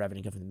fair bit of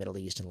revenue come from the Middle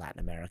East and Latin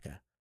America.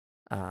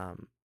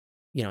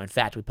 In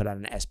fact, we put out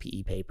an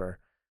SPE paper,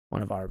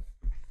 one of our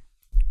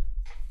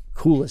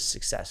coolest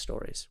success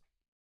stories.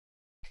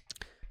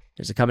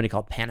 There's a company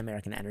called Pan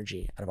American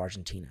Energy out of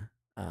Argentina.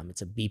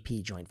 It's a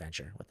BP joint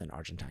venture with an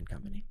Argentine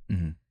company.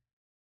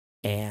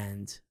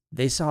 And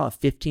they saw a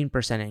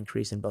 15%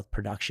 increase in both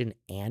production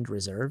and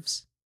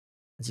reserves.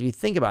 And so if you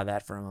think about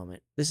that for a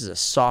moment, this is a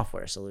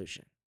software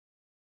solution.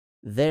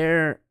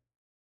 Their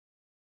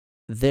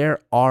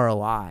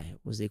ROI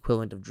was the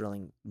equivalent of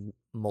drilling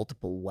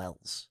multiple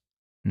wells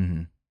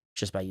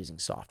just by using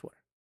software.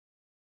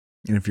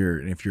 And if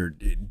you're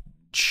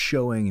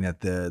showing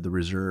that the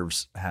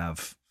reserves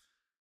have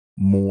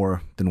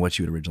more than what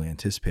you had originally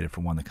anticipated, for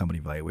one, the company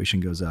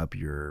valuation goes up,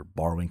 your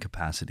borrowing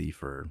capacity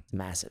It's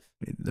massive.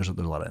 There's a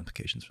lot of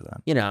implications for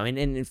that.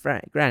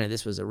 Granted,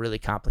 this was a really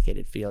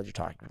complicated field. You're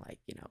talking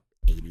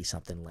 80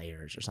 something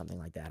layers or something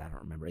like that. I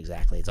don't remember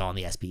exactly. It's all in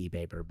the SPE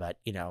paper, but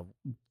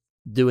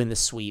doing the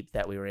sweep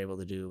that we were able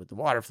to do with the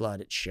water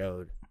flood, it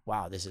showed,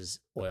 wow, this is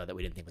oil that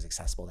we didn't think was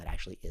accessible that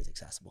actually is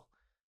accessible.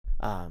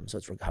 So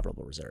it's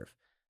recoverable reserve.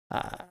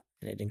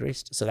 And it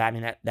increased. So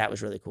that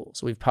was really cool.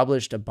 So we've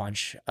published a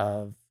bunch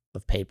of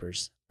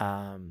papers.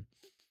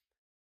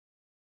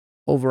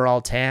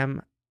 Overall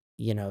TAM,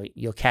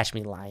 you'll catch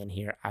me lying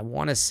here. I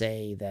want to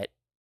say that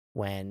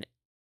when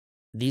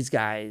these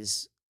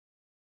guys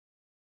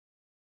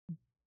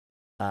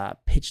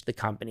pitched the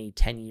company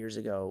 10 years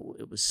ago,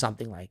 it was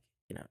something like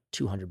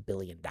 $200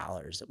 billion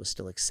that was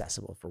still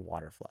accessible for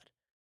water flood.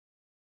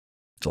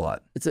 It's a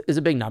lot. It's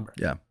a big number.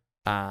 Yeah.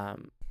 I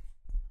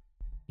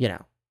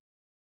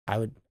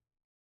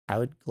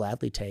would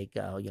gladly take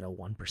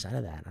 1%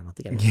 of that. I don't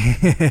think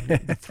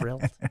I'd be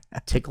thrilled,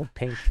 tickled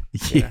pink.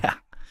 Yeah.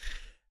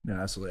 No,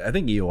 absolutely. I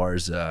think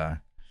EORs. I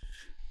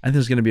think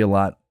there's going to be a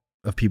lot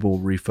of people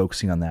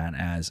refocusing on that.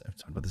 As I've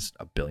talked about this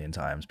a billion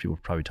times, people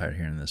are probably tired of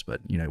hearing this,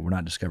 but we're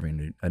not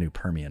discovering a new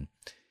Permian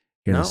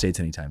here in the States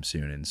anytime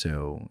soon. And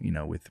so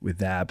with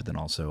that, but then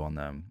also on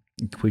the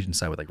completion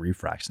side with like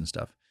refracts and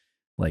stuff,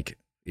 like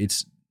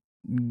it's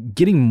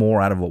getting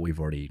more out of what we've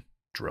already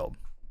drilled.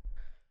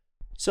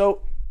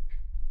 So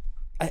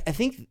I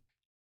think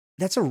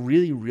that's a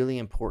really, really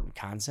important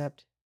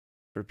concept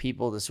for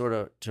people to sort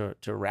of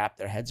to wrap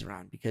their heads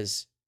around,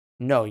 because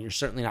no, you're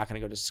certainly not going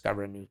to go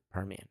discover a new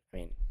Permian. I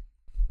mean,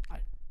 I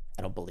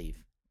don't believe.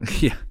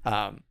 Yeah.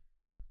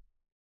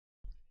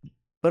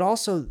 But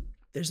also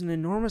there's an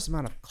enormous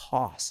amount of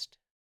cost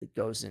that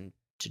goes into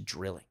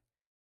drilling.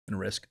 And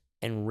risk.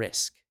 And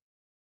risk.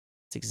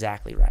 It's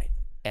exactly right.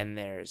 And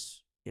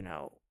there's,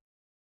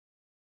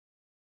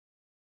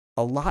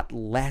 a lot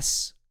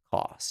less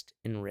cost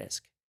and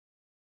risk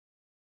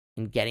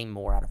in getting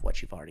more out of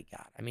what you've already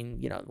got. I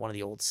mean, one of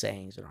the old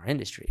sayings in our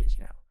industry is,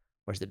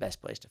 where's the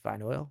best place to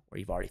find oil? Where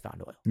you've already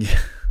found oil. Yeah.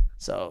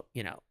 So,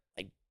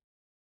 like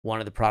one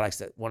of the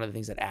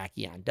things that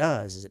Tachyus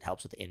does is it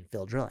helps with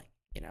infill drilling.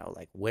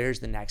 Like where's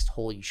the next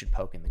hole you should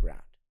poke in the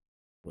ground?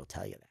 We'll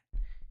tell you that.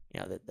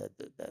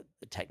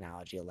 The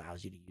technology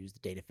allows you to use the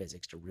data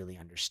physics to really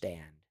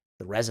understand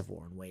the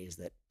reservoir in ways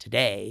that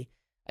today,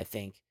 I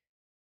think,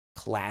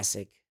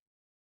 classic,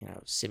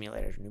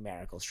 simulators,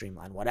 numerical,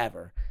 streamline,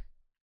 whatever,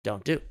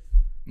 don't do.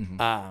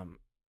 Mm-hmm.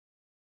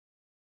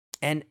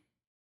 And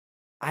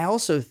I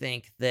also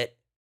think that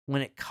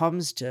when it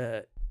comes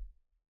to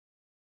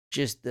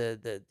just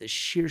the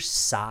sheer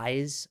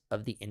size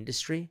of the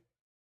industry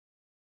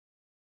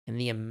and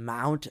the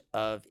amount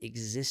of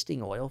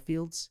existing oil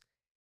fields,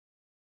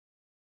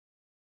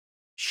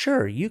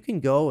 sure, you can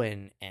go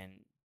and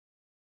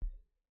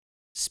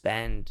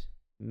spend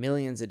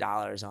millions of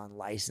dollars on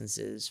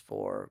licenses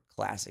for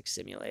classic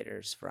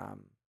simulators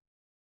from,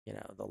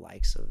 the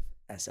likes of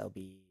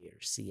SLB or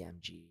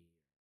CMG,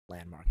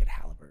 Landmark at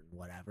Halliburton,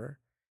 whatever.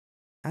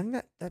 I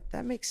think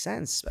that makes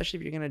sense, especially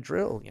if you're going to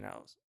drill, a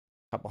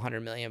couple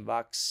 $100 million,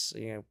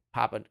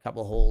 pop a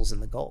couple of holes in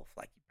the Gulf.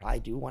 Like you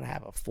probably do want to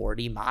have a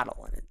 4D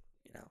model in it,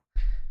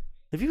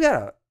 If you've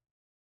got a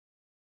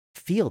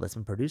field that's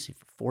been producing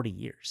for 40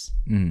 years,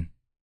 Mm.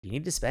 you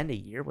need to spend a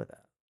year with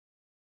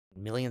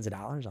millions of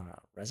dollars on a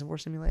reservoir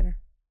simulator?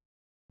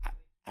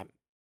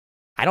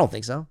 I don't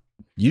think so.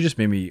 You just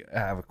made me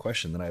have a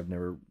question that I've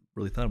never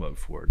really thought about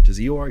before. Does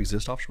EOR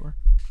exist offshore?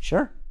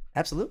 Sure,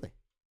 absolutely.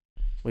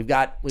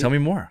 Tell me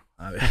more.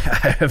 I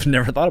have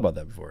never thought about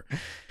that before.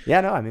 Yeah,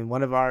 no. I mean,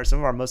 some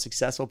of our most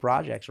successful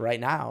projects right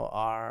now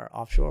are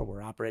offshore.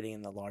 We're operating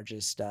in the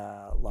largest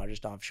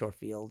offshore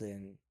field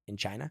in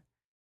China,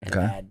 and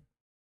Okay. have had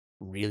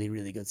really,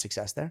 really good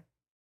success there.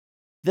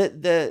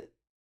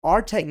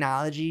 Our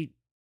technology,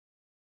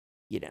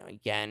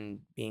 again,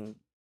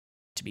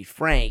 to be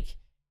frank,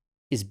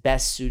 is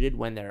best suited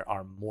when there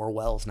are more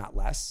wells, not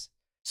less.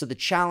 So the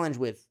challenge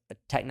with a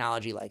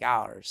technology like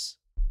ours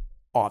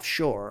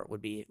offshore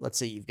would be, let's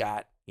say you've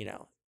got,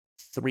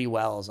 3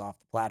 wells off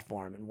the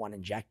platform and 1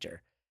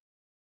 injector.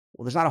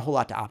 Well, there's not a whole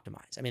lot to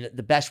optimize. I mean,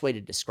 the best way to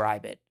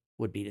describe it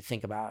would be to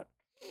think about,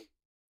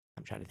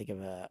 I'm trying to think of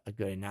a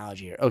good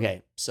analogy here.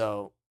 Okay,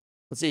 so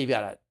let's say you've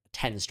got a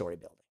 10-story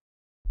building,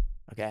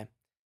 okay?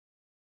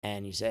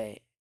 And you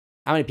say,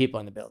 how many people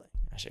in the building?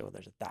 I say, well,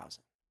 there's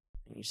 1,000.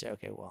 And you say,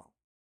 okay, well,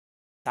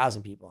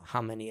 1,000 people,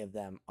 how many of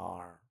them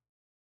are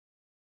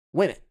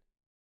women?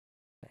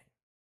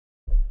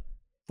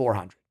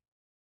 400.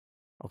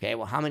 Okay,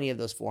 well, how many of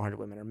those 400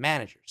 women are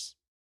managers?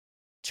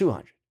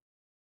 200.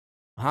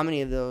 How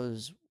many of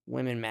those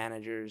women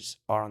managers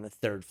are on the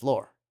 3rd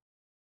floor?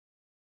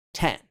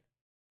 10.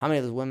 How many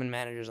of those women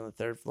managers on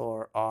the 3rd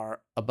floor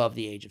are above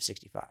the age of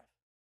 65?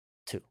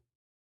 2.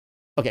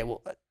 Okay,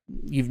 well,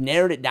 you've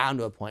narrowed it down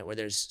to a point where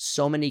there's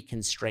so many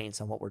constraints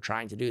on what we're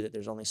trying to do that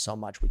there's only so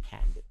much we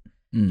can do.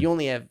 You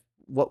only have,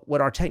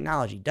 what our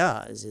technology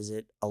does is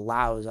it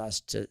allows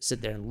us to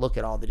sit there and look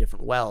at all the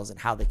different wells and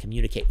how they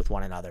communicate with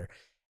one another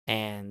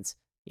and,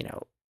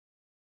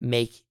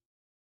 make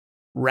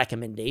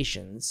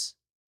recommendations,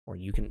 or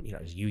you can,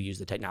 as you use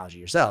the technology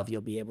yourself,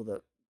 you'll be able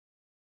to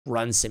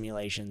run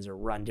simulations or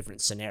run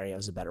different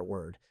scenarios, a better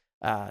word,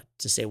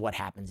 to say what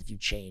happens if you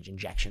change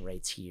injection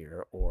rates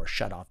here or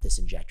shut off this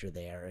injector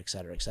there, et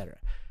cetera, et cetera.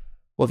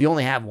 Well, if you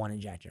only have 1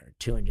 injector or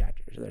 2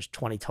 injectors, or there's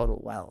 20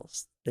 total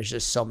wells, there's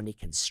just so many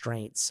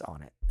constraints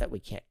on it that we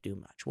can't do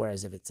much.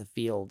 Whereas if it's a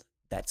field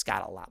that's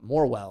got a lot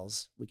more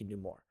wells, we can do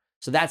more.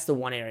 So that's the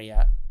one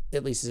area,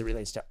 at least as it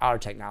relates to our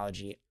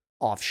technology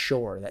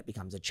offshore, that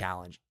becomes a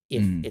challenge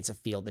if it's a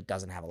field that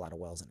doesn't have a lot of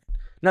wells in it.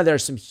 Now, there are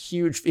some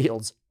huge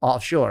fields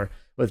offshore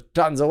with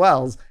tons of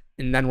wells,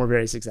 and then we're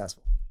very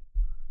successful.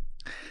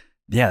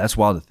 Yeah, that's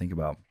wild to think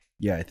about.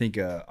 Yeah, I think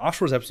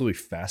offshore is absolutely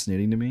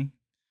fascinating to me.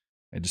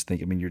 I just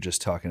think, you're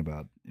just talking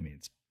about,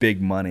 it's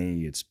big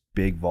money, it's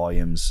big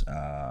volumes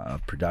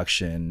of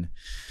production.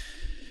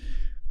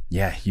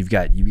 Yeah, you've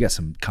got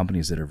some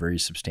companies that are very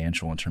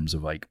substantial in terms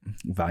of like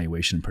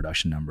valuation and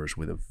production numbers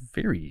with a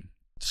very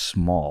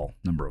small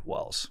number of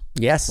wells.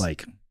 Yes.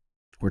 Like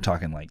we're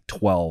talking like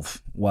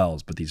 12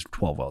 wells, but these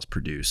 12 wells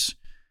produce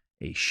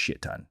a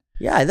shit ton.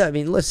 Yeah,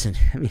 listen,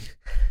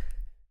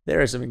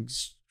 there are some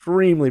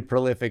extremely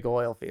prolific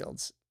oil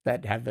fields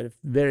that have a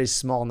very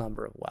small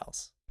number of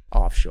wells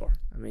offshore.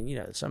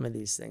 Some of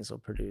these things will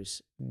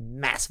produce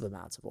massive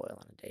amounts of oil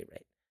on a day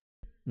rate.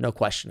 No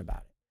question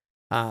about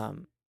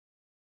it.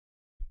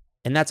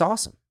 And that's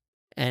awesome.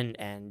 And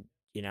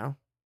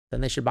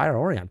then they should buy our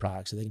Orion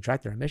product so they can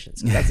track their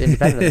emissions. That's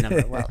independent of the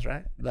number of wells,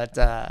 right?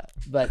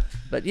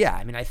 But yeah,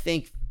 I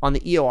think on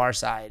the EOR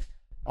side,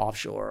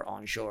 offshore,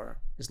 onshore,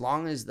 as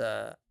long as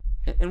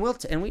we'll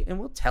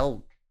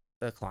tell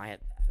the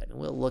client that.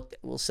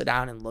 We'll sit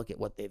down and look at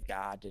what they've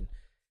got and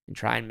and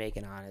try and make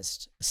an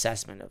honest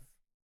assessment of,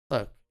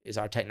 look, is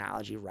our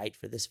technology right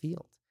for this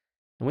field?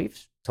 And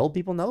we've told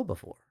people no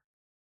before.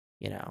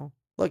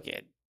 Look,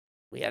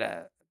 we had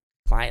a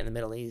client in the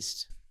Middle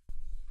East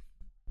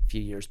a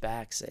few years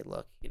back say,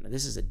 look,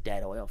 this is a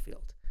dead oil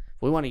field.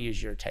 We want to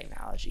use your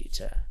technology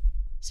to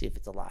see if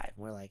it's alive.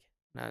 And we're like,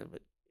 no,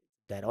 but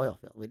dead oil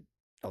field. We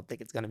don't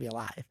think it's going to be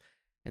alive.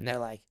 And they're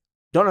like,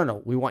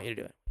 no, we want you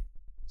to do it.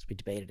 So we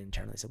debated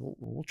internally. Said, well,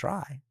 we'll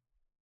try.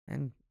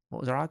 And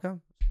what was our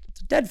outcome?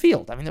 It's a dead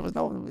field. I mean,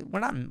 we're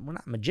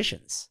not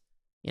magicians.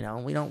 We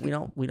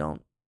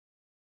don't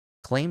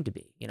claim to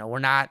be. We're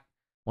not.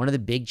 One of the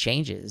big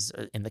changes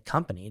in the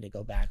company, to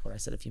go back what I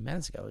said a few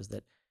minutes ago, is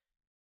that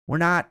we're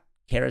not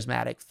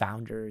charismatic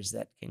founders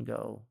that can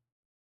go,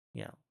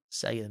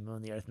 sell you the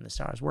moon, the earth, and the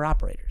stars. We're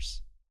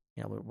operators.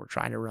 We're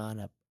trying to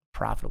run a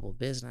profitable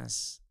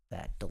business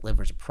that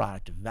delivers a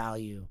product of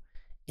value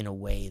in a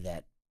way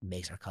that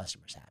makes our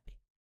customers happy.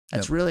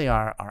 That's really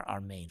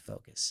our main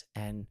focus.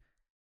 And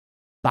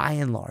by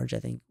and large, I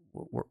think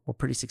we're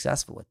pretty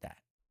successful with that.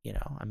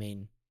 At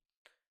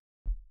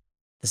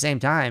the same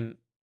time,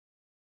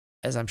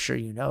 as I'm sure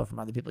you know from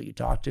other people you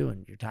talk to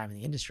and your time in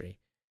the industry,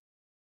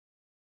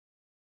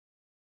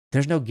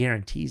 there's no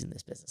guarantees in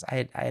this business.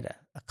 I had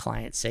a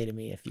client say to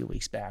me a few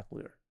weeks back,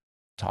 we were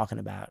talking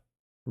about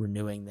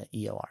renewing the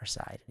EOR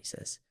side, and he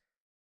says,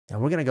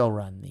 we're going to go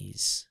run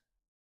these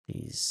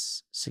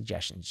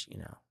suggestions,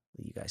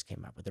 that you guys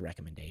came up with, the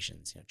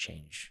recommendations,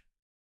 change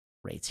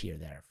rates here,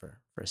 there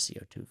for a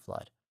CO2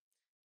 flood.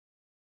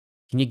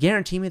 Can you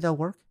guarantee me they'll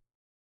work?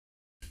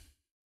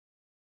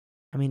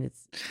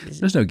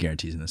 There's no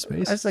guarantees in this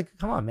space. I was like,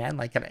 come on, man.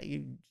 Like,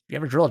 you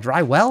ever drill a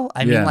dry well?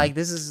 I mean, like,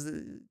 this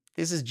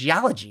is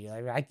geology.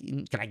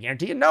 Can I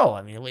guarantee you?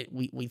 No.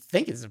 We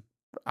think it's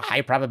a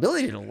high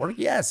probability it'll work.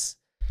 Yes.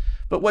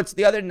 But what's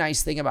the other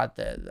nice thing about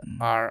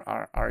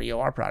our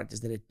EOR product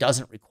is that it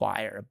doesn't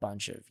require a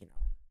bunch of,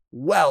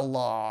 well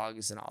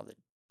logs and all the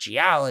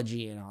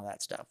geology and all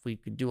that stuff. We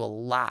could do a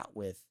lot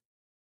with,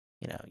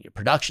 your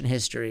production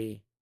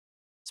history,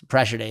 some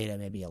pressure data,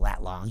 maybe a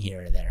lat long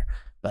here or there.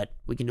 But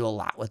we can do a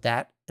lot with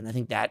that. And I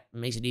think that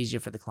makes it easier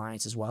for the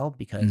clients as well,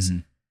 because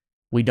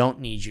we don't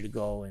need you to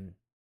go and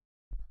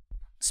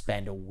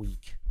spend a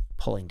week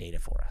pulling data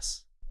for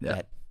us.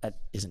 Yeah. That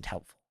isn't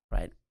helpful,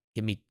 right?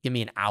 Give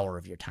me an hour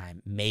of your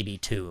time, maybe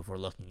 2 if we're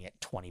looking at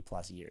 20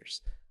 plus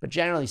years. But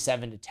generally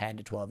 7 to 10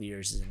 to 12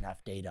 years is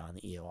enough data on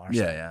the EOR side.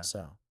 Yeah.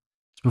 So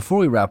before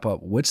we wrap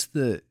up, what's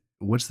the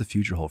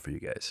future hold for you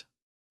guys?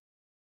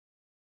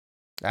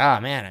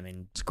 Man,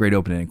 it's a great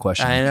opening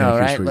question. I know,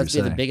 right? Let's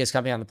be the biggest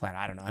company on the planet.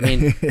 I don't know.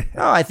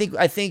 No, I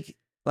think,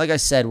 like I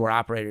said, we're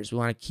operators. We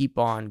want to keep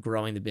on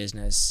growing the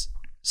business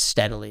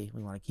steadily.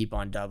 We want to keep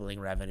on doubling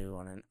revenue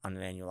on an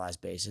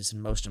annualized basis.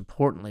 And most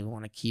importantly, we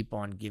want to keep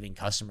on giving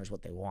customers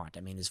what they want.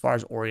 As far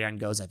as Orion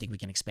goes, I think we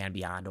can expand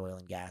beyond oil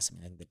and gas.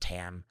 I think the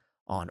TAM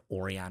on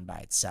Orion by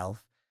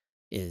itself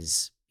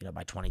is,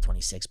 by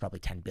 2026,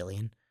 probably $10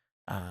 billion.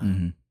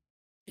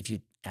 If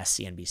you ask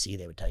CNBC,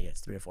 they would tell you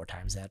it's 3 or 4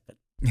 times that, but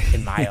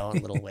in my own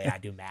little way, I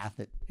do math,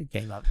 it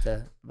came up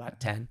to about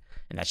 10,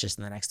 and that's just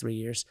in the next 3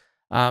 years.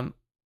 In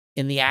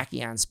the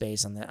Tachyus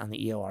space on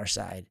the EOR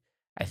side,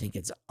 I think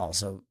it's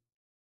also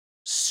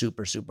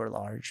super, super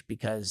large,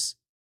 because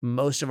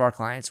most of our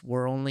clients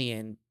were only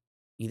in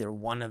either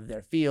one of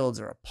their fields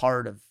or a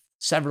part of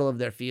several of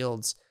their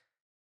fields,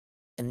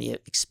 and the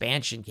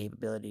expansion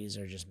capabilities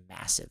are just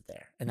massive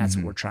there. And that's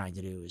what we're trying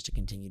to do, is to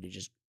continue to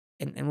just,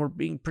 and we're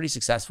being pretty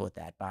successful with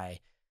that by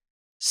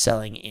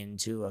selling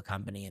into a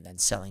company and then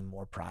selling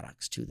more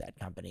products to that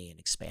company and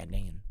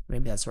expanding. And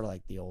maybe that's sort of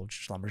like the old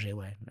Schlumberger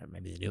way, or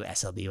maybe the new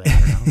SLB way,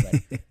 I don't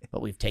know.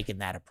 But we've taken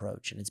that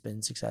approach and it's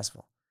been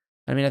successful.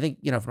 I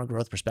think, from a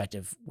growth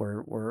perspective,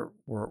 we're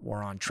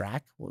on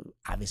track. We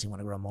obviously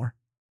want to grow more.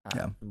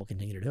 And we'll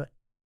continue to do it.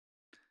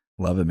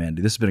 Love it, man.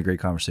 Dude, this has been a great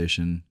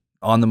conversation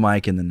on the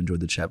mic, and then enjoyed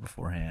the chat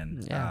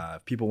beforehand. Yeah.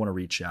 If people want to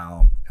reach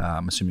out,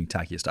 I'm assuming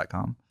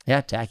Tachyus.com.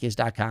 Yeah,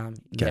 Tachyus.com.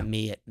 Get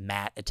me at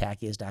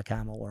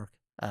matt@Tachyus.com will work.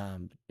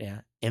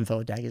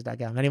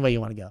 info@Tachyus.com. Any way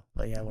you want to go.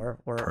 But yeah, we're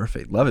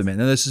perfect. Love it,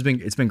 man. And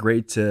it's been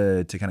great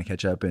to kind of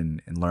catch up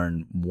and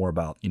learn more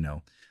about,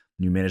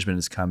 new management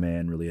has come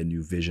in, really a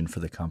new vision for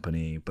the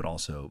company, but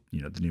also,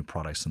 the new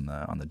products on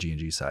the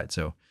G&G side.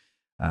 So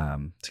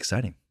it's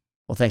exciting.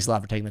 Well, thanks a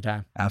lot for taking the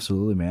time.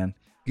 Absolutely, man.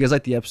 If you guys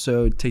like the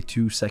episode, take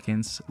 2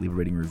 seconds, leave a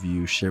rating,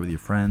 review, share it with your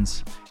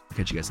friends. I'll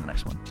catch you guys in the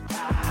next one.